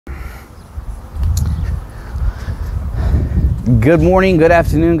Good morning, good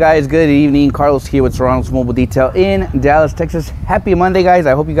afternoon, guys. Good evening. Carlos here with Serranos Mobile Detail in Dallas, Texas. Happy Monday, guys.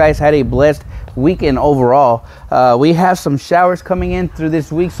 I hope you guys had a blessed weekend overall. We have some showers coming in through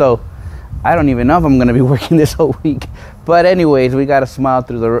this week, so I don't even know if I'm going to be working this whole week. But anyways, we got to smile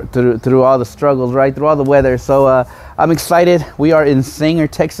through all the struggles, right? Through all the weather. So I'm excited. We are in Sanger,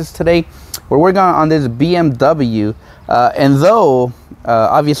 Texas today. We're working on this BMW. And though,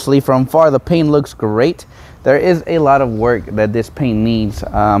 obviously, from far, the paint looks great, there is a lot of work that this paint needs. These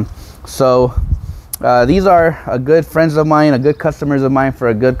are good friends of mine, good customers of mine for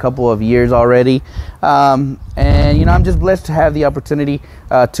a good couple of years already. And you know, I'm just blessed to have the opportunity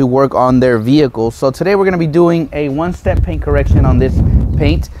to work on their vehicles. So today we're going to be doing a one-step paint correction on this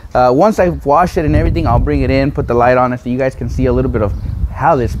paint. Once I wash it and everything, I'll bring it in, put the light on it so you guys can see a little bit of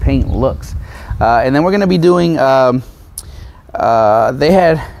how this paint looks. And then we're going to be doing they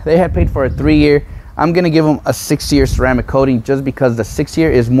had paid for a 3-year. I'm gonna give them a 6-year ceramic coating just because the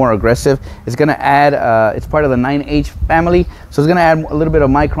 6-year is more aggressive. It's gonna add it's part of the 9H family, so it's gonna add a little bit of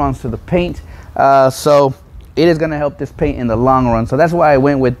microns to the paint. So it is gonna help this paint in the long run, so that's why I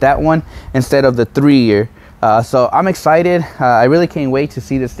went with that one instead of the 3-year. So I'm excited. I really can't wait to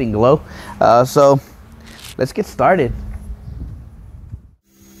see this thing glow. So let's get started.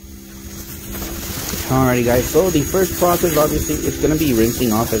 Alrighty, guys, so the first process, obviously, it's going to be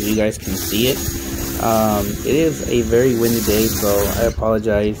rinsing off, as you guys can see it. It is a very windy day, so I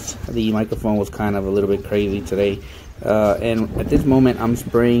apologize. The microphone was kind of a little bit crazy today. And at this moment, I'm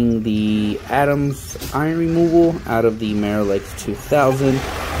spraying the Adams iron removal out of the Marilex 2000.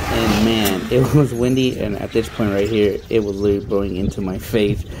 And man, it was windy, and at this point right here, it was literally blowing into my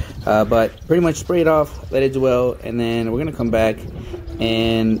face. But pretty much spray it off, let it dwell, and then we're going to come back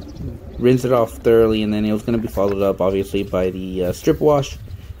and rinse it off thoroughly, and then it was going to be followed up obviously by the strip wash.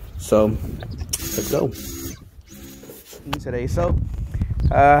 So let's go today. So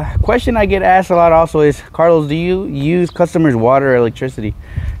question I get asked a lot also is, Carlos, do you use customers' water or electricity?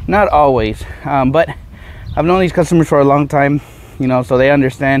 Not always, but I've known these customers for a long time, you know, so they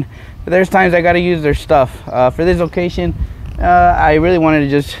understand. But there's times I got to use their stuff. For this occasion, I really wanted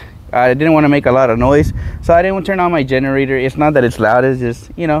to I didn't want to make a lot of noise, so I didn't turn on my generator. It's not that it's loud, it's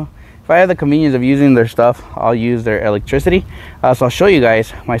just, you know, if I have the convenience of using their stuff, I'll use their electricity. So I'll show you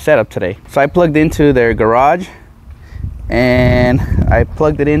guys my setup today. So I plugged into their garage, and I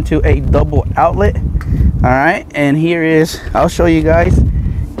plugged it into a double outlet. All right, and I'll show you guys.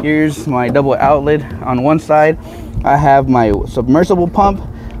 Here's my double outlet. On one side, I have my submersible pump.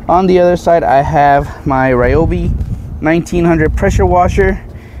 On the other side, I have my Ryobi 1900 pressure washer.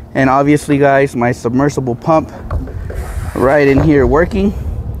 And obviously, guys, my submersible pump right in here working.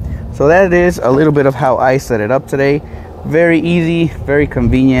 So that is a little bit of how I set it up today. Very easy, very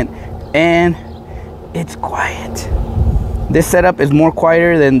convenient, and it's quiet. This setup is more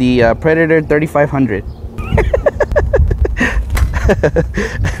quieter than the Predator 3500.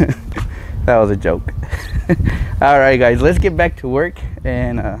 That was a joke. All right, guys, let's get back to work.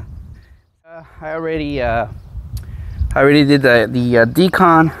 And I already did the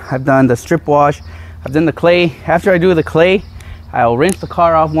decon. I've done the strip wash. I've done the clay. After I do the clay, I'll rinse the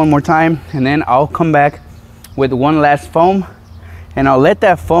car off one more time, and then I'll come back with one last foam, and I'll let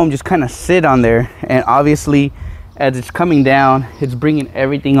that foam just kind of sit on there. And obviously, as it's coming down, it's bringing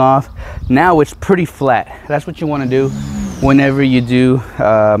everything off. Now it's pretty flat. That's what you want to do whenever you do,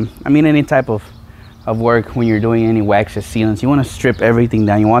 any type of work. When you're doing any wax or sealants, you want to strip everything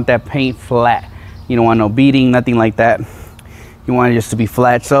down. You want that paint flat. You don't want no beading, nothing like that. You want it just to be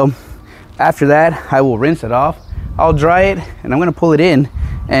flat. So after that, I will rinse it off. I'll dry it, and I'm gonna pull it in,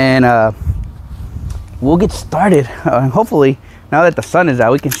 and we'll get started. Hopefully, now that the sun is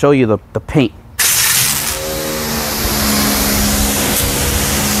out, we can show you the paint.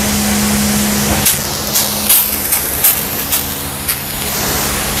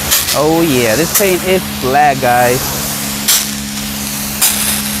 Oh yeah, this paint is flat, guys.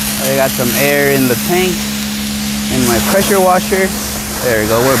 I got some air in the tank, in my pressure washer. There we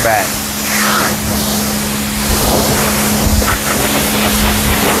go, we're back.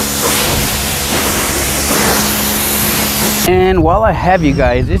 And while I have you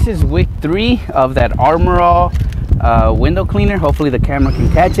guys, this is week 3 of that Armor All window cleaner. Hopefully the camera can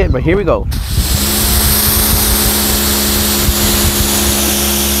catch it, but here we go.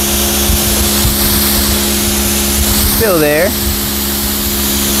 Still there.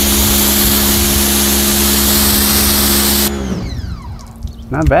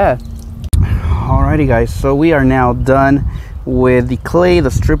 Not bad. Alrighty, guys, so we are now done with the clay, the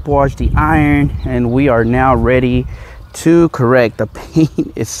strip wash, the iron, and we are now ready to correct. The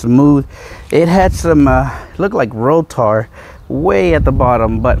paint is smooth. It had some look like road tar way at the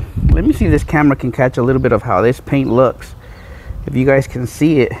bottom, but let me see if this camera can catch a little bit of how this paint looks. If you guys can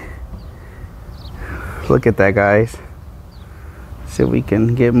see it, look at that, guys. See if we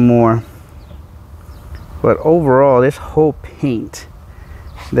can get more. But overall, this whole paint,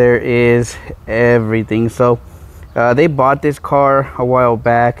 there is everything. So they bought this car a while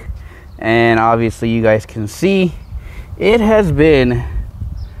back, and obviously you guys can see it has been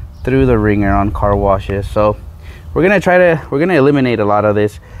through the ringer on car washes. So we're gonna eliminate a lot of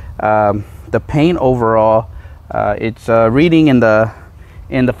this. The paint overall, it's reading in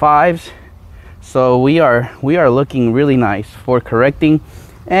the fives. So we are looking really nice for correcting,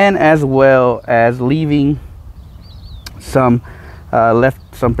 and as well as leaving some left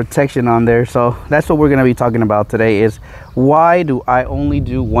some protection on there. So that's what we're going to be talking about today, is why do I only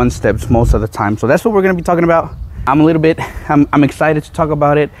do one steps most of the time. So that's what we're going to be talking about. I'm excited to talk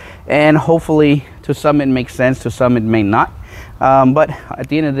about it, and hopefully to some it makes sense, to some it may not, but at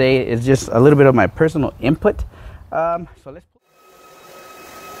the end of the day, it's just a little bit of my personal input. So let's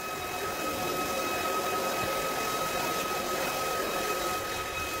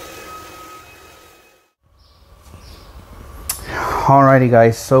Alrighty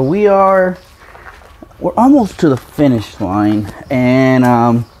guys, so we're almost to the finish line, and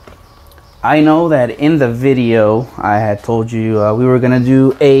I know that in the video I had told you we were gonna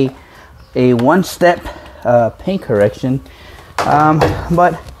do a one-step paint correction,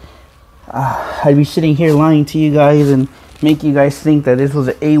 but I'd be sitting here lying to you guys and make you guys think that this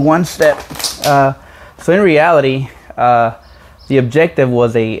was a one-step. So in reality, the objective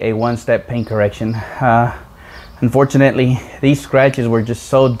was a one-step paint correction. Unfortunately, these scratches were just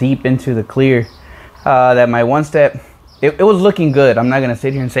so deep into the clear that my one step, it was looking good. I'm not gonna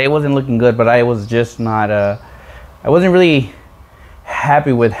sit here and say it wasn't looking good, but I was just not, I wasn't really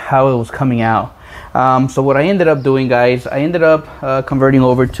happy with how it was coming out. So what I ended up doing, guys, I ended up converting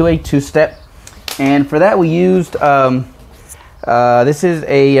over to a two-step, and for that we used, this is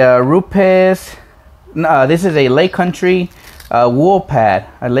a Rupes, this is a Lake Country wool pad,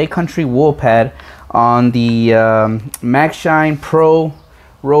 a Lake Country wool pad on the Max Shine Pro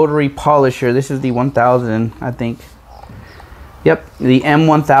rotary polisher. This is the 1000, I think. Yep, the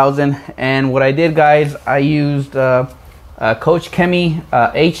M1000. And what I did, guys, I used Coach Chemi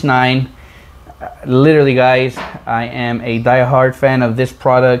H9. Literally, guys, I am a die-hard fan of this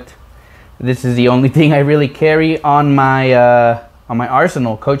product. This is the only thing I really carry on my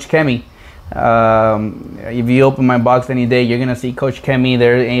arsenal, Coach Chemi. If you open my box any day, you're gonna see Coach Chemi.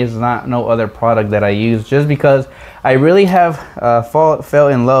 There is no other product that I use, just because I really have fell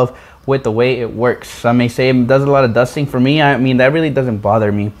in love with the way it works. Some may say it does a lot of dusting. For me, I mean, that really doesn't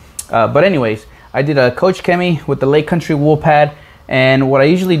bother me. But anyways, I did a Coach Chemi with the Lake Country wool pad, and what I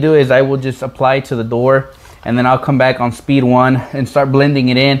usually do is I will just apply to the door, and then I'll come back on speed 1 and start blending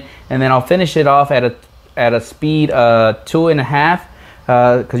it in, and then I'll finish it off at a speed 2.5.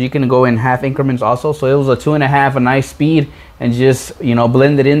 Because you can go in half increments also. So it was a 2.5, a nice speed, and just, you know,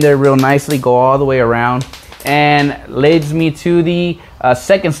 blend it in there real nicely, go all the way around, and leads me to the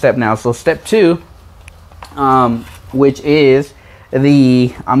second step now. So step 2, which is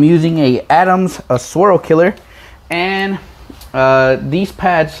I'm using a Adams swirl killer, and these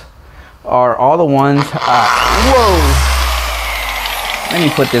pads are all the ones. Whoa! Let me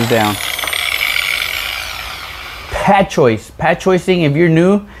put this down. Pad choicing. If you're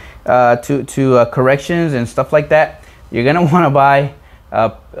new to corrections and stuff like that, you're gonna want to buy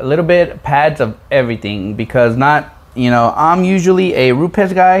a little bit pads of everything, because I'm usually a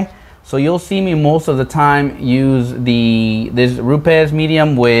Rupes guy, so you'll see me most of the time use this Rupes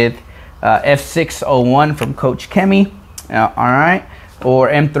medium with F601 from Coach Chemi, all right, or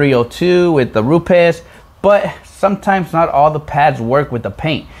M302 with the Rupes, but sometimes not all the pads work with the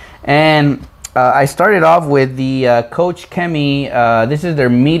paint. And I started off with the Coach Chemi. This is their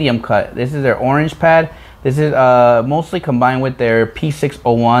medium cut. This is their orange pad. This is mostly combined with their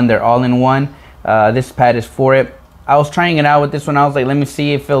P601, their all-in-one. This pad is for it. I was trying it out with this one. I was like, let me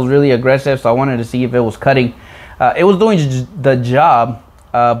see. It feels really aggressive, so I wanted to see if it was cutting. It was doing the job,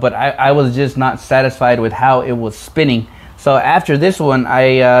 but I was just not satisfied with how it was spinning. So after this one,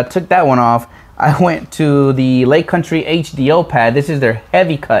 I took that one off. I went to the Lake Country HDO pad. This is their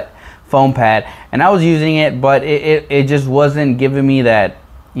heavy cut foam pad, and I was using it, but it just wasn't giving me that,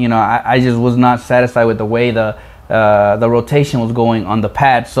 I just was not satisfied with the way the rotation was going on the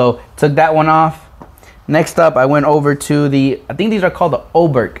pad. So took that one off. Next up, I went over to I think these are called the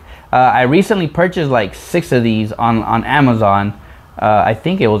Oberk. I recently purchased like 6 of these on Amazon. I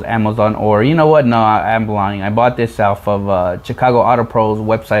think it was Amazon, or you know what? No, I'm lying. I bought this off of Chicago Auto Pros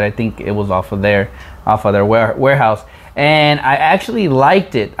website. I think it was off of their warehouse, and I actually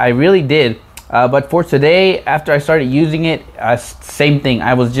liked it. I really did. But for today, after I started using it, same thing.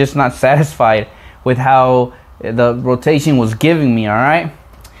 I was just not satisfied with how the rotation was giving me. All right,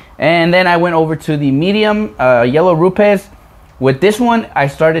 and then I went over to the medium yellow Rupes. With this one, I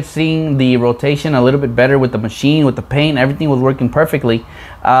started seeing the rotation a little bit better with the machine, with the paint. Everything was working perfectly.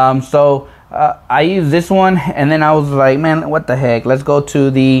 So I used this one, and then I was like, man, what the heck? Let's go to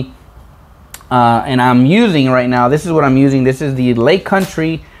the, and I'm using right now, this is what I'm using. This is the Lake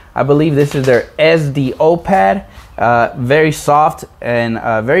Country. I believe this is their SDO pad. Very soft and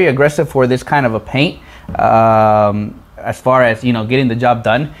very aggressive for this kind of a paint. As far as, you know, getting the job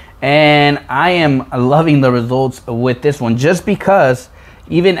done. And I am loving the results with this one, just because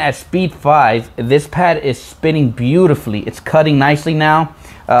even at speed 5, this pad is spinning beautifully. It's cutting nicely now.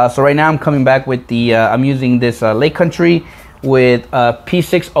 So right now I'm coming back with the, I'm using this Lake Country with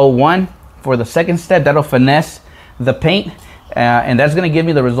P601 for the second step. That'll finesse the paint. And that's gonna give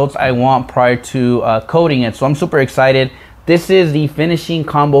me the results I want prior to coating it. So I'm super excited. This is the finishing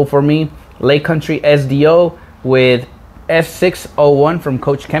combo for me. Lake Country SDO with F601 from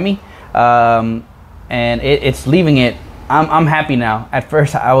Coach Kemi, and it's leaving it. I'm happy now. At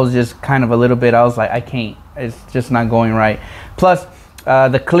first I was just kind of a little bit, I was like, I can't, it's just not going right. Plus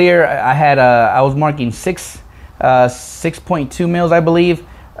the clear, I was marking 6.2 mils, I believe,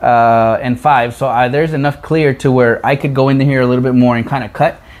 and 5, so there's enough clear to where I could go in here a little bit more and kind of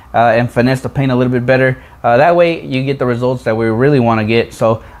cut and finesse the paint a little bit better. That way you get the results that we really want to get.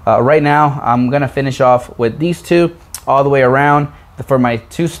 So right now I'm gonna finish off with these two all the way around for my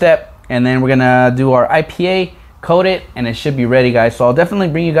 2-step, and then we're gonna do our IPA, coat it, and it should be ready, guys. So I'll definitely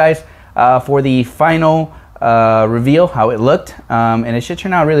bring you guys for the final reveal, how it looked, and it should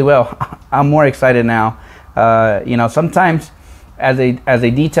turn out really well. I'm more excited now. You know, sometimes as a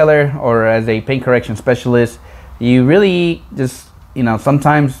detailer or as a paint correction specialist, you really just, you know,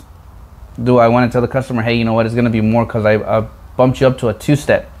 sometimes do I want to tell the customer, hey, you know what, it's gonna be more because I bumped you up to a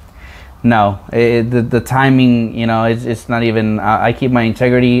 2-step. No, the timing, you know, it's not even, I keep my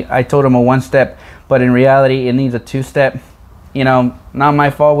integrity. I told him a 1-step, but in reality, it needs a 2-step. You know, not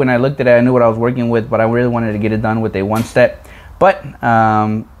my fault. When I looked at it, I knew what I was working with, but I really wanted to get it done with a 1-step. But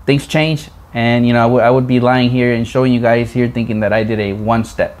things change, and, you know, I would be lying here and showing you guys here thinking that I did a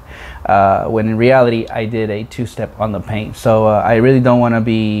 1-step, when in reality, I did a 2-step on the paint. So I really don't want to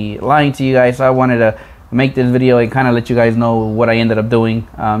be lying to you guys. So I wanted to make this video and kind of let you guys know what I ended up doing,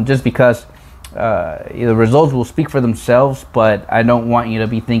 just because the results will speak for themselves, but I don't want you to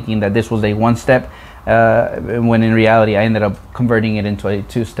be thinking that this was a 1-step when in reality I ended up converting it into a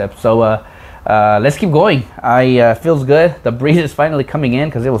 2-step. So let's keep going. Feels good. The breeze is finally coming in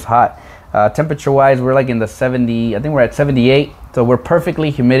because it was hot. Temperature wise, we're like in the 70, I think we're at 78, so we're perfectly,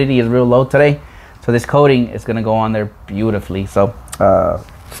 humidity is real low today, so this coating is going to go on there beautifully. So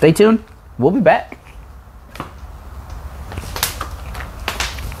stay tuned, we'll be back.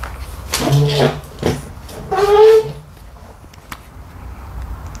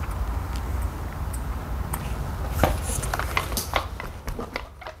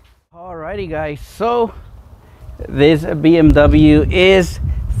 Alrighty guys, so this BMW is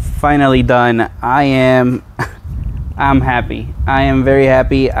finally done. I'm happy. I am very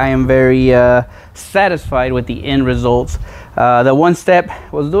happy. I am very satisfied with the end results. The 1-step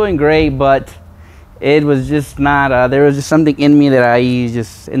was doing great, but it was just not, there was just something in me that I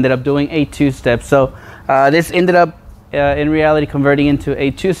just ended up doing a 2-step. So this ended up in reality converting into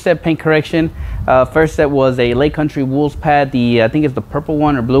a 2-step paint correction. First step was a Lake Country Wools pad, I think it's the purple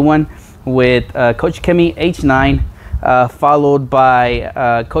one or blue one, with Coach Kemi H9, followed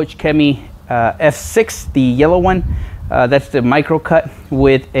by Coach Kemi F6, the yellow one. That's the micro cut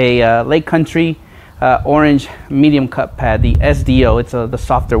with a Lake Country orange medium cut pad, the SDO. It's the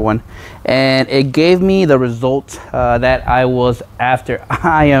softer one, and it gave me the result that I was after.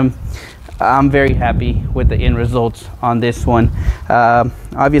 I'm very happy with the end results on this one.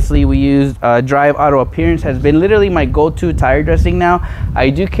 Obviously we used Drive Auto Appearance, has been literally my go-to tire dressing now. I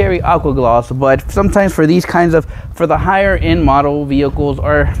do carry Aqua Gloss, but sometimes for these kinds of, for the higher end model vehicles,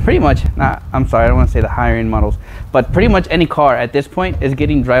 or pretty much not, I'm sorry, I don't want to say the higher end models, but pretty much any car at this point is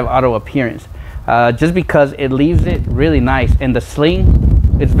getting Drive Auto Appearance, just because it leaves it really nice, and the sling,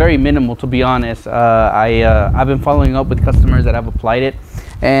 it's very minimal, to be honest. I've been following up with customers that have applied it,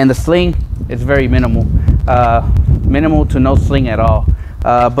 and the sling is very minimal, minimal to no sling at all.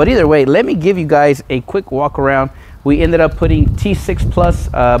 But either way, let me give you guys a quick walk around. We ended up putting T6 Plus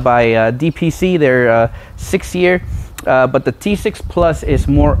by DPC, their 6-year. but the T6 Plus is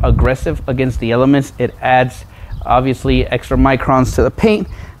more aggressive against the elements. It adds obviously extra microns to the paint,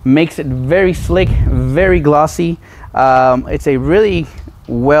 makes it very slick, very glossy. It's a really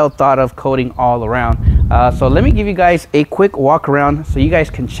well thought of coating all around. So let me give you guys a quick walk around so you guys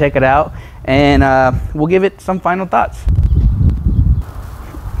can check it out, and we'll give it some final thoughts.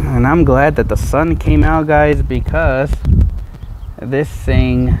 And I'm glad that the sun came out, guys, because this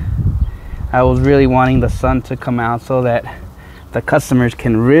thing, I was really wanting the sun to come out so that the customers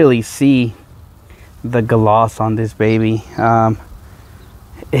can really see the gloss on this baby.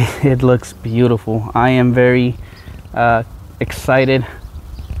 It looks beautiful. I am very excited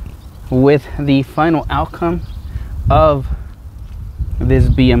with the final outcome of this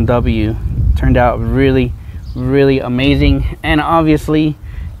BMW. Turned out really, really amazing, and obviously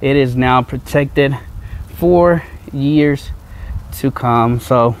it is now protected for years to come.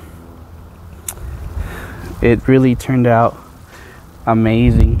 So it really turned out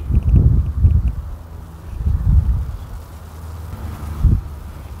amazing.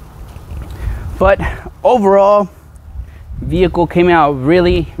 But overall, vehicle came out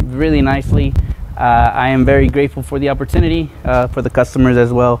really, really nicely. I am very grateful for the opportunity, for the customers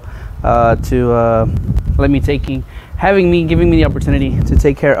as well, to giving me the opportunity to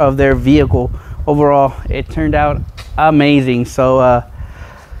take care of their vehicle. Overall, it turned out amazing. So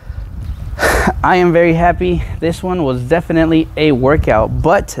I am very happy. This one was definitely a workout,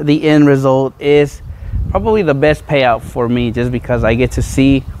 but the end result is probably the best payout for me, just because I get to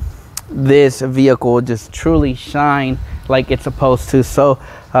see this vehicle just truly shine like it's supposed to. So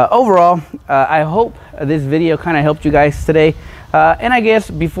overall, I hope this video kind of helped you guys today. And I guess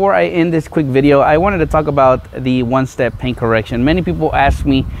before I end this quick video, I wanted to talk about the one-step paint correction. Many people ask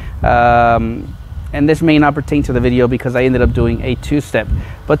me, and this may not pertain to the video because I ended up doing a two-step,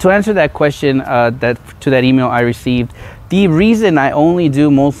 but to answer that question, to that email I received, the reason I only do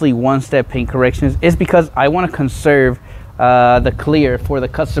mostly one-step paint corrections is because I want to conserve the clear for the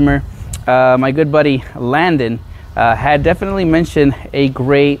customer. My good buddy Landon had definitely mentioned a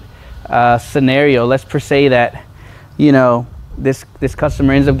great scenario. Let's per se that, you know, this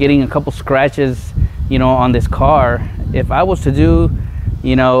customer ends up getting a couple scratches, you know, on this car. If I was to do,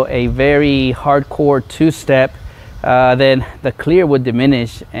 you know, a very hardcore two-step, then the clear would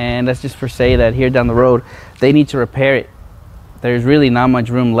diminish, and let's just per se that here down the road they need to repair it. There's really not much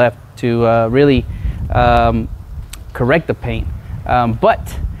room left to really correct the paint.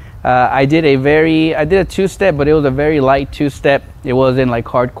 But I did a two-step, but it was a very light two-step. It wasn't like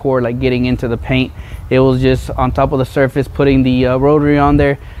hardcore, like getting into the paint. It was just on top of the surface, putting the rotary on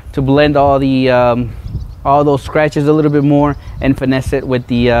there to blend all those scratches a little bit more and finesse it with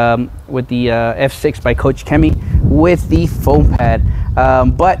the F6 by Coach Kemi with the foam pad.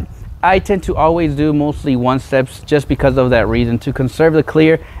 But I tend to always do mostly one steps just because of that reason, to conserve the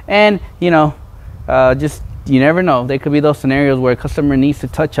clear. And you know, just, you never know, there could be those scenarios where a customer needs to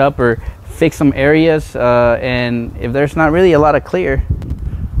touch up or fix some areas, and if there's not really a lot of clear,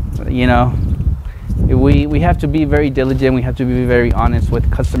 you know, we have to be very diligent. We have to be very honest with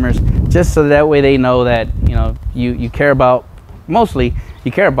customers, just so that way they know that, you know, you care about, mostly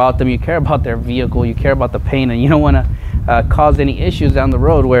you care about them, you care about their vehicle, you care about the paint, and you don't want to cause any issues down the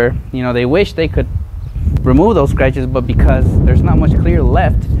road where, you know, they wish they could remove those scratches, but because there's not much clear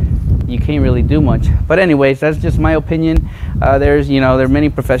left, you can't really do much. But anyways, that's just my opinion. There are many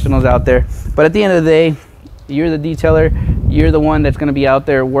professionals out there, but at the end of the day, you're the detailer. You're the one that's going to be out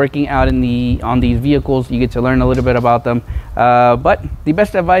there working out on these vehicles. You get to learn a little bit about them. But the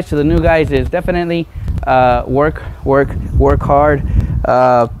best advice to the new guys is definitely work hard.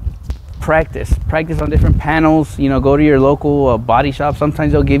 Practice on different panels. You know, go to your local body shop.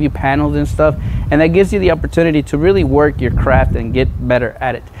 Sometimes they'll give you panels and stuff, and that gives you the opportunity to really work your craft and get better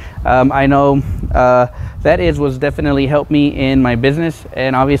at it. I know that was definitely helped me in my business,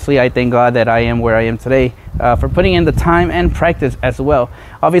 and obviously I thank God that I am where I am today for putting in the time and practice as well.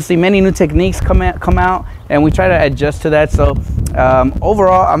 Obviously many new techniques come out, and we try to adjust to that. So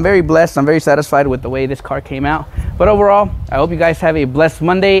overall, I'm very blessed. I'm very satisfied with the way this car came out. But overall, I hope you guys have a blessed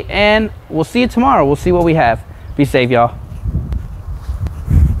Monday, and we'll see you tomorrow. We'll see what we have. Be safe, y'all.